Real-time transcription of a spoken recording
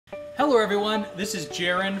Hello everyone, this is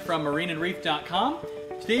Jaron from MarineAndReef.com.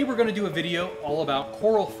 Today we're going to do a video all about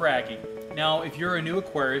coral fragging. Now if you're a new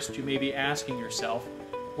aquarist, you may be asking yourself,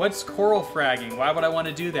 what's coral fragging? Why would I want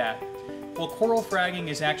to do that? Well, coral fragging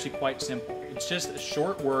is actually quite simple. It's just a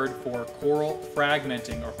short word for coral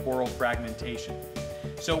fragmenting or coral fragmentation.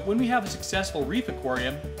 So when we have a successful reef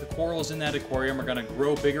aquarium, the corals in that aquarium are going to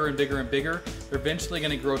grow bigger and bigger and bigger. They're eventually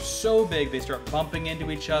going to grow so big they start bumping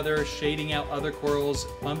into each other, shading out other corals,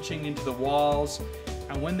 bunching into the walls.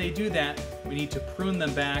 And when they do that, we need to prune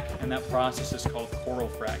them back, and that process is called coral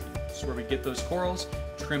fragging. This is where we get those corals,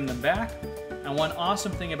 trim them back. And one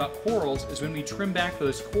awesome thing about corals is when we trim back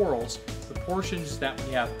those corals, the portions that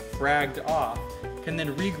we have fragged off can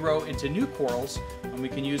then regrow into new corals, and we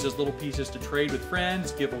can use those little pieces to trade with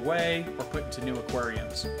friends, give away, or put into new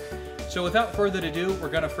aquariums. So without further ado, we're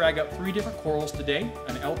going to frag up 3 different corals today,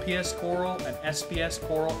 an LPS coral, an SPS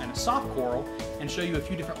coral, and a soft coral, and show you a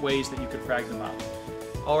few different ways that you could frag them up.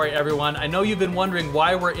 Alright everyone, I know you've been wondering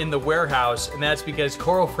why we're in the warehouse, and that's because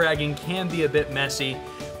coral fragging can be a bit messy,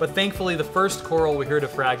 but thankfully the first coral we're here to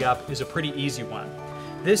frag up is a pretty easy one.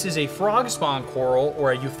 This is a frog spawn coral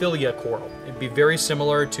or a Euphyllia coral. It'd be very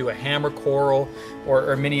similar to a hammer coral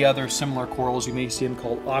or many other similar corals. You may see them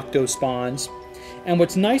called octospawns. And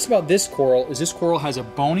what's nice about this coral is this coral has a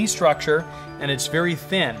bony structure and it's very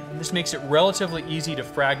thin. This makes it relatively easy to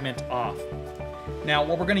fragment off. Now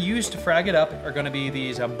what we're going to use to frag it up are going to be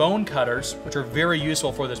these bone cutters, which are very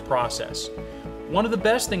useful for this process. One of the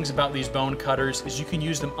best things about these bone cutters is you can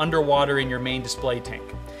use them underwater in your main display tank.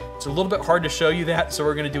 It's a little bit hard to show you that, so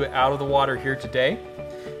we're going to do it out of the water here today.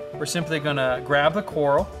 We're simply going to grab the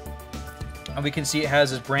coral, and we can see it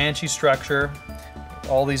has this branchy structure,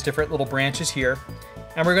 all these different little branches here,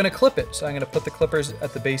 and we're going to clip it. So I'm going to put the clippers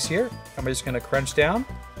at the base here, and we're just going to crunch down.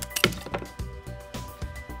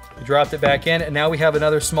 We dropped it back in, and now we have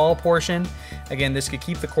another small portion. Again, this could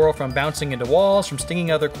keep the coral from bouncing into walls, from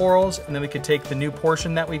stinging other corals, and then we could take the new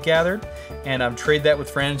portion that we gathered and trade that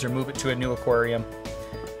with friends or move it to a new aquarium.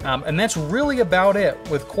 And that's really about it.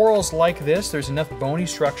 With corals like this, there's enough bony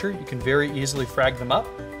structure, you can very easily frag them up.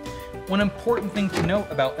 One important thing to note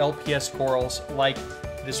about LPS corals, like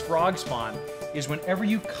this frog spawn, is whenever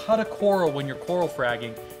you cut a coral when you're coral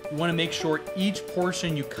fragging, you want to make sure each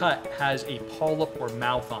portion you cut has a polyp or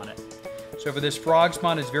mouth on it. So for this frog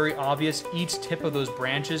spawn, it's very obvious each tip of those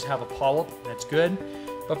branches have a polyp, that's good.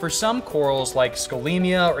 But for some corals like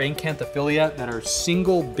Scolemia or Acanthophilia that are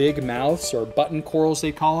single big mouths, or button corals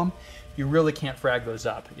they call them, you really can't frag those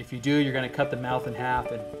up. If you do, you're going to cut the mouth in half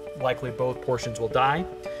and likely both portions will die.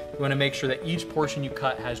 You want to make sure that each portion you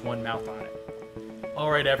cut has one mouth on it.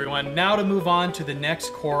 Alright everyone, now to move on to the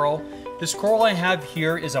next coral. This coral I have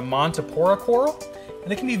here is a Montipora coral,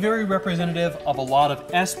 and it can be very representative of a lot of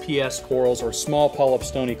SPS corals or small polyp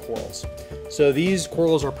stony corals. So these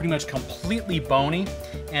corals are pretty much completely bony,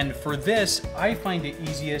 and for this, I find it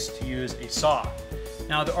easiest to use a saw.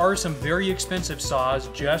 Now there are some very expensive saws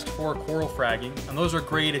just for coral fragging, and those are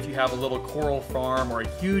great if you have a little coral farm or a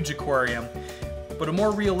huge aquarium. But a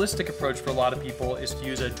more realistic approach for a lot of people is to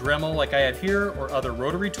use a Dremel like I have here, or other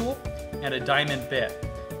rotary tool, and a diamond bit.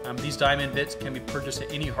 These diamond bits can be purchased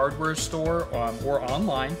at any hardware store or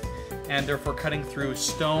online, and they're for cutting through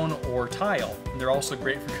stone or tile. And they're also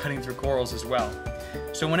great for cutting through corals as well.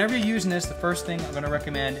 So whenever you're using this, the first thing I'm going to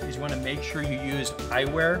recommend is you want to make sure you use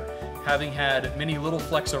eyewear. Having had many little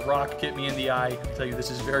flecks of rock get me in the eye, I can tell you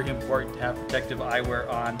this is very important to have protective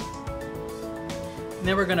eyewear on. And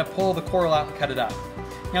then we're going to pull the coral out and cut it up.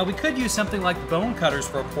 Now we could use something like the bone cutters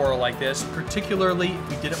for a coral like this, particularly if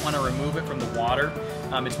we didn't want to remove it from the water.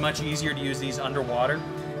 It's much easier to use these underwater.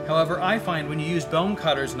 However, I find when you use bone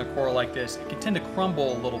cutters in a coral like this, it can tend to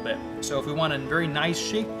crumble a little bit. So if we want a very nice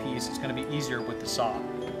shaped piece, it's going to be easier with the saw.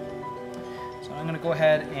 So I'm going to go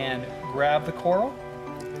ahead and grab the coral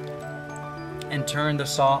and turn the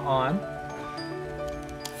saw on.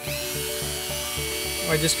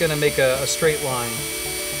 We're just going to make a straight line.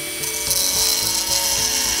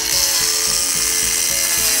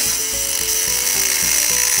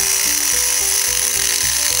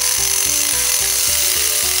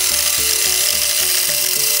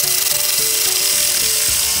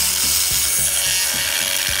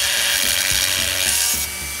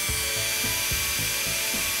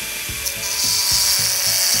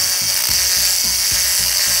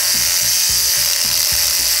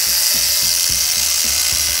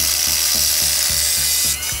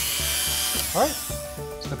 Alright,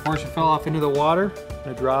 so the portion fell off into the water. I'm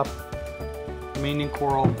going to drop the remaining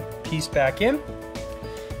coral piece back in.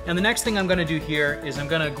 And the next thing I'm going to do here is I'm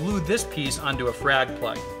going to glue this piece onto a frag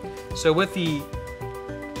plug. So with the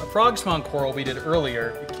frog spawn coral we did earlier,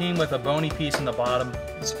 it came with a bony piece in the bottom.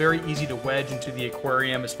 It's very easy to wedge into the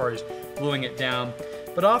aquarium as far as gluing it down.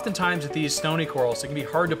 But oftentimes with these stony corals, it can be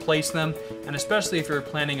hard to place them, and especially if you're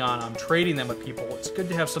planning on trading them with people, it's good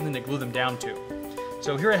to have something to glue them down to.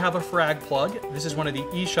 So here I have a frag plug. This is one of the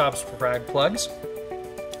eShop's frag plugs.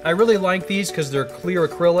 I really like these because they're clear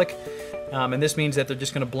acrylic, and this means that they're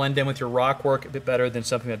just going to blend in with your rock work a bit better than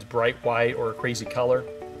something that's bright white or a crazy color.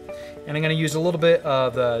 And I'm going to use a little bit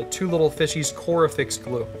of the Two Little Fishies Corafix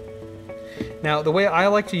glue. Now, the way I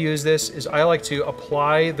like to use this is I like to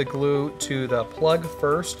apply the glue to the plug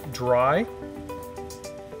first, dry.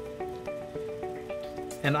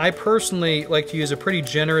 And I personally like to use a pretty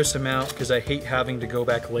generous amount because I hate having to go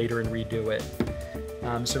back later and redo it.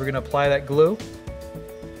 So we're going to apply that glue.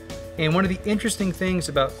 And one of the interesting things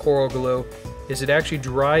about coral glue is it actually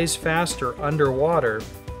dries faster underwater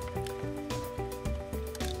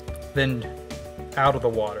than out of the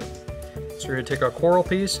water. So we're going to take our coral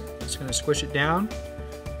piece, just going to squish it down,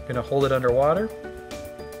 going to hold it underwater.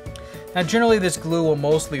 Now generally this glue will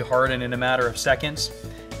mostly harden in a matter of seconds.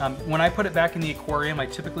 When I put it back in the aquarium, I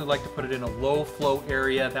typically like to put it in a low flow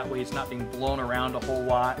area, that way it's not being blown around a whole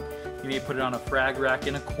lot. You may put it on a frag rack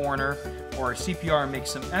in a corner, or CPR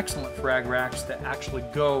makes some excellent frag racks that actually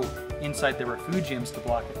go inside the refugiums to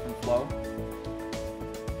block it from flow.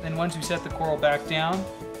 Then once you set the coral back down,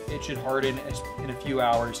 it should harden in a few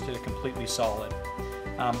hours to completely solid.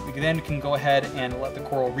 We then can go ahead and let the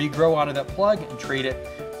coral regrow onto that plug and trade it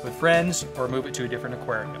with friends or move it to a different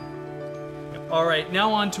aquarium. All right,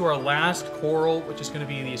 now on to our last coral, which is going to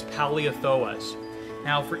be these Paleothoas.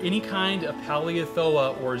 Now for any kind of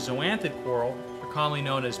Paleothoa or zoanthid coral, they're commonly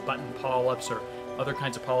known as button polyps or other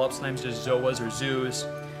kinds of polyps, sometimes just zoas or zoos.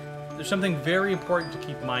 There's something very important to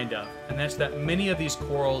keep in mind of, and that's that many of these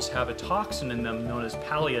corals have a toxin in them known as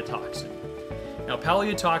paleotoxin. Now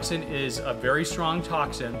paleotoxin is a very strong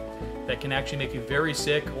toxin that can actually make you very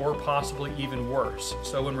sick or possibly even worse.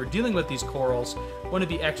 So when we're dealing with these corals, we want to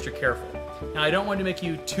be extra careful. Now I don't want to make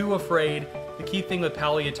you too afraid. The key thing with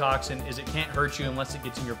paleotoxin is it can't hurt you unless it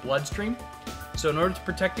gets in your bloodstream. So in order to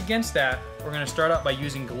protect against that, we're going to start out by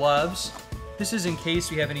using gloves. This is in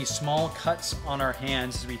case we have any small cuts on our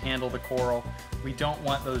hands as we handle the coral. We don't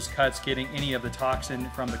want those cuts getting any of the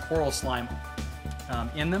toxin from the coral slime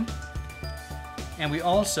in them. And we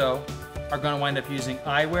also are going to wind up using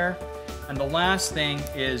eyewear. And the last thing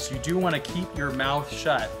is you do want to keep your mouth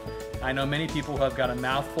shut. I know many people who have got a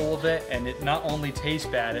mouthful of it, and it not only tastes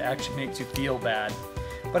bad, it actually makes you feel bad.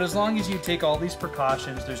 But as long as you take all these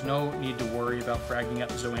precautions, there's no need to worry about fragging up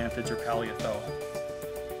zoanthids or Paleothoa.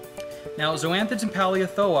 Now, zoanthids and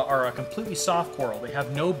Paleothoa are a completely soft coral. They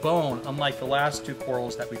have no bone, unlike the last two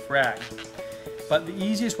corals that we fragged. But the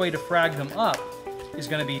easiest way to frag them up is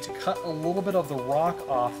going to be to cut a little bit of the rock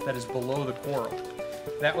off that is below the coral.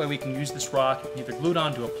 That way we can use this rock either glued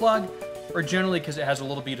onto a plug, or generally because it has a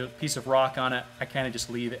little piece of rock on it, I kind of just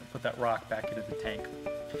leave it and put that rock back into the tank.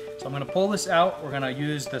 So I'm going to pull this out. We're going to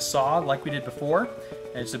use the saw like we did before.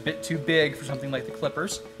 And it's a bit too big for something like the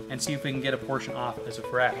clippers, and see if we can get a portion off as a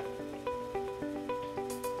frag.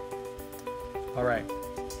 All right.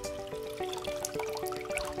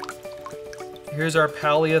 Here's our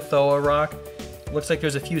Paleothoa rock. Looks like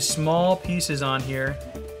there's a few small pieces on here,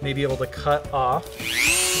 may be able to cut off.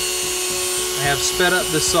 I have sped up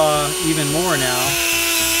the saw even more now.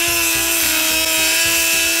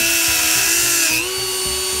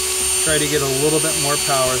 Try to get a little bit more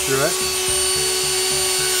power through it.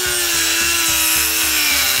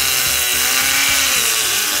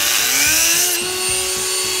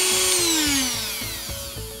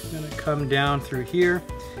 I'm going to come down through here.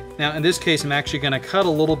 Now in this case I'm actually going to cut a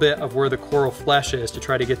little bit of where the coral flesh is to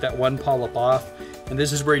try to get that one polyp off. And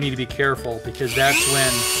this is where you need to be careful because that's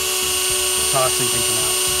when the toxin can come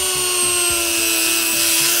out.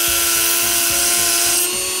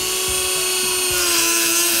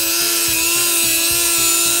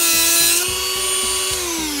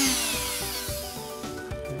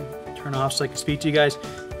 Turn off so I can speak to you guys.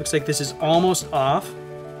 Looks like this is almost off.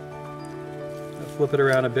 I'll flip it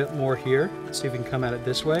around a bit more here. Let's see if we can come at it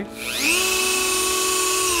this way.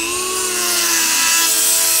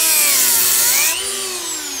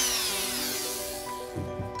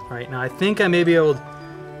 All right, now I think I may be able to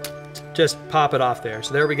just pop it off there.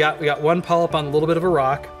 So there we got one polyp on a little bit of a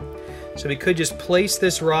rock. So we could just place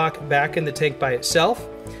this rock back in the tank by itself,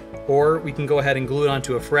 or we can go ahead and glue it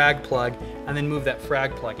onto a frag plug and then move that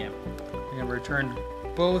frag plug in. We're going to return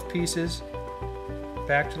both pieces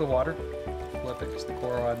back to the water. Flip it because the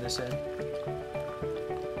coral on this end.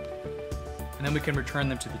 And then we can return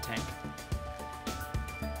them to the tank.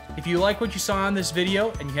 If you like what you saw in this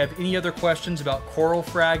video and you have any other questions about coral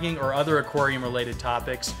fragging or other aquarium related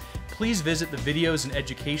topics, please visit the videos and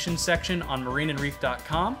education section on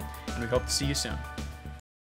MarineAndReef.com, and we hope to see you soon.